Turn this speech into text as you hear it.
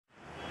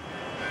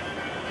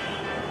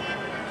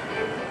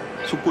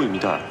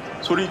속보입니다.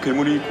 소리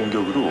괴물이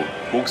공격으로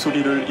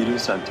목소리를 잃은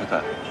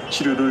산타가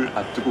치료를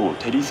앞두고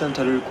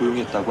대리산타를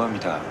고용했다고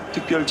합니다.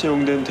 특별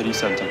채용된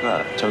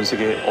대리산타가 전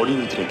세계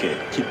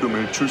어린이들에게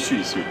기쁨을 줄 수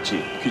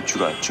있을지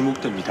귀추가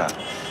주목됩니다.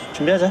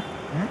 준비하자.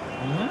 응?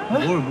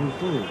 뭘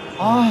또?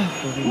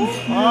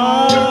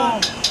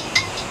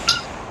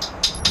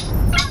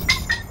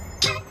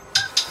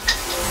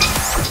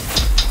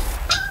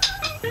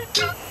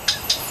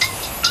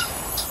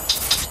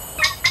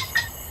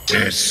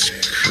 It's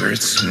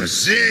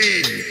Christmas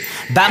Eve.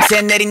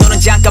 밤새 내린 눈은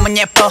잠깐만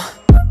예뻐.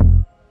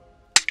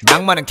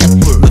 낭만은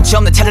갯불 눈치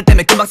없는 차들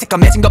때문에 금방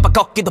새까매진 것봐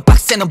걷기도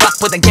빡세 넌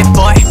박보단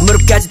예뻐.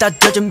 무릎까지 다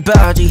젖은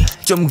바지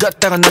좀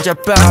걷다가 낮아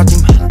빠짐.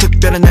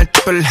 특별한 날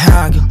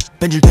특별하게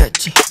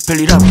변질됐지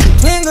별일 없지.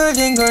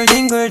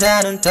 뒹굴뒹굴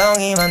다른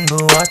덩이만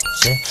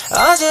부었지.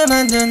 어제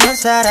만드는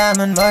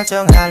사람은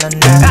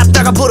멀쩡할란다.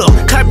 앞다가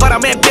부름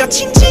칼바람에 뼈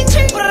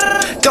칭칭칭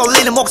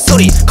떨리는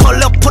목소리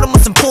컬러풀은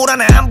무슨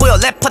불안해 안 보여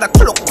랩하다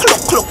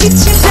콜록콜록콜록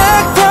기침.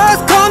 Jack was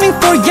coming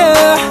for you.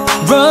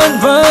 Run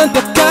run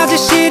뼈까지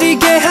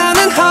시리게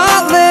하는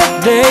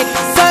holiday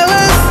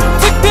silence.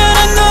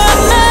 특별한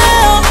넌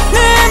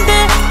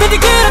나오는데 어디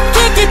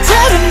그렇게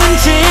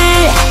귀찮았는지.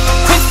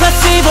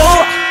 Christmas Eve.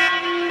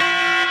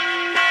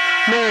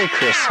 Merry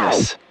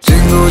Christmas.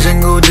 Jingle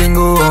jingle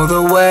jingle all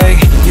the way.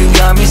 You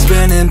got me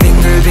spinning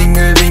빙글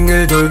빙글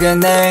빙글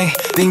돌겠네.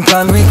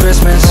 빙판위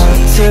Christmas.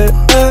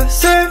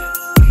 슬슬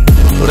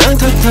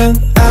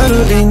우렁탕탕 I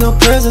don't need no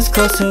presents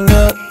causing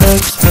up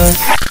Xmas.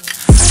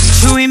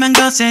 추위만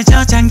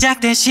거세져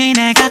장작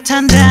대신에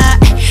갓한다.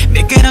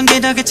 미끄럼 게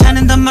더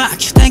괜찮은단 말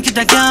Thank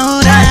you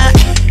다가오라.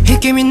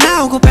 힉김이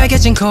나오고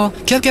빨개진 코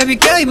겹겹이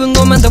껴입은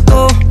옷만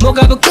덮고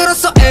뭐가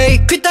부끄러웠어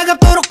에이 귀따가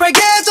보록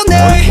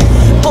빨개졌네.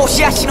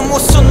 보시하시는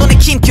무슨 눈에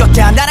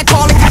김겼다 나는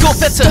퀄리티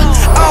굿배트.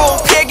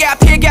 Oh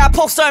필가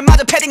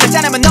폭설마저 패딩을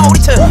짜내면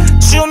놀이트.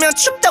 추우면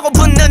춥다고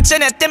붙는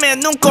쟤네 때문에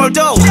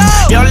눈꼴도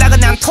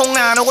연락은 안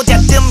통화 안 오고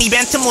대뜸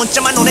이벤트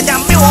문자만 눈에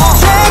담벼.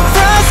 Jack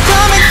Frost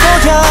coming for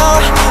you.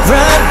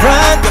 Run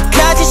run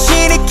끝까지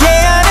시리게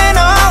하는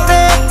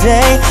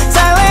holiday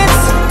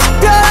silence.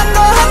 특별한 거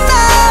하나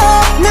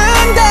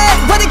없는데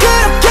어디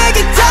그렇게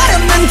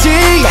기다렸는지.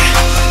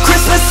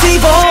 Christmas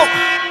Eve.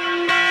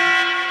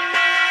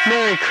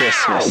 Merry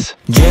Christmas.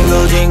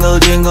 Jingle jingle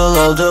jingle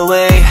all the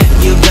way.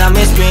 You got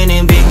me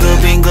spinning bingle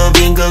bingle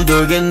bingle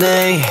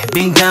돌겠네.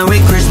 빙판위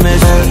Christmas.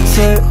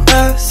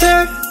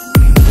 슬슬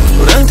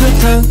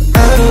우렁탕탕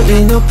I don't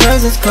need no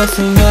presents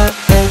causing up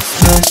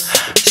Xmas.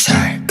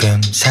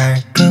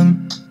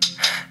 살금살금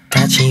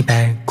같이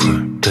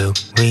발굴뚝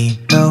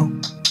위로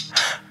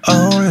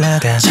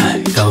올라가.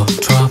 살도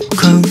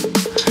좋고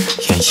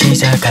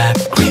현시자가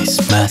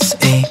Christmas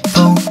Eve.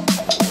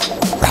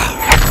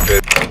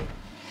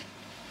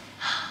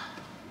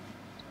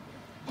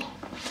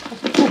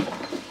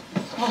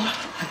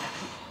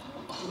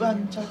 왜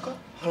안 잘까?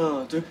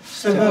 하나 둘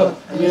셋.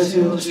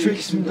 안녕하세요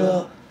스트레이키즈입니다.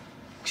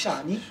 혹시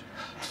아니?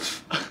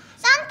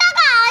 산타가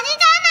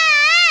아니잖아!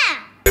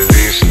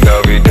 Feliz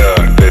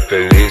Navidad,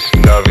 Feliz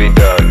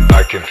Navidad.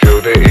 I can feel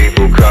the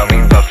evil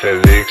coming, but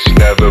Felix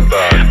never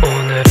bad.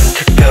 오늘은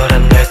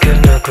특별한 날 그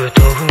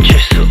누구도 훔칠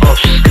수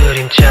없어.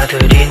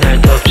 그림자들이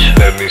날 덮쳐.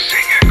 Let me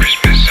sing a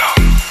Christmas song.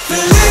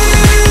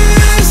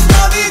 Feliz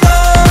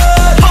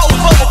Navidad. Ho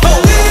ho ho.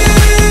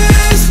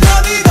 Feliz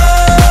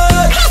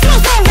Navidad.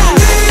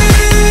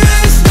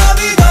 Feliz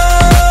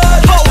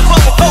Navidad. Ho ho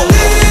ho.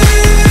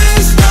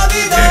 Feliz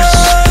Navidad.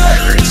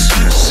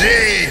 Christmas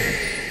Eve.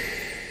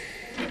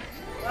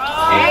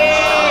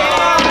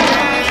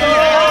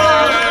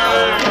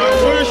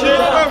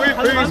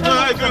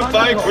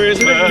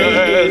 Christmas.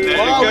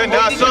 내일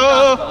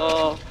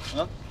끝났어.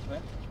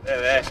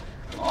 왜?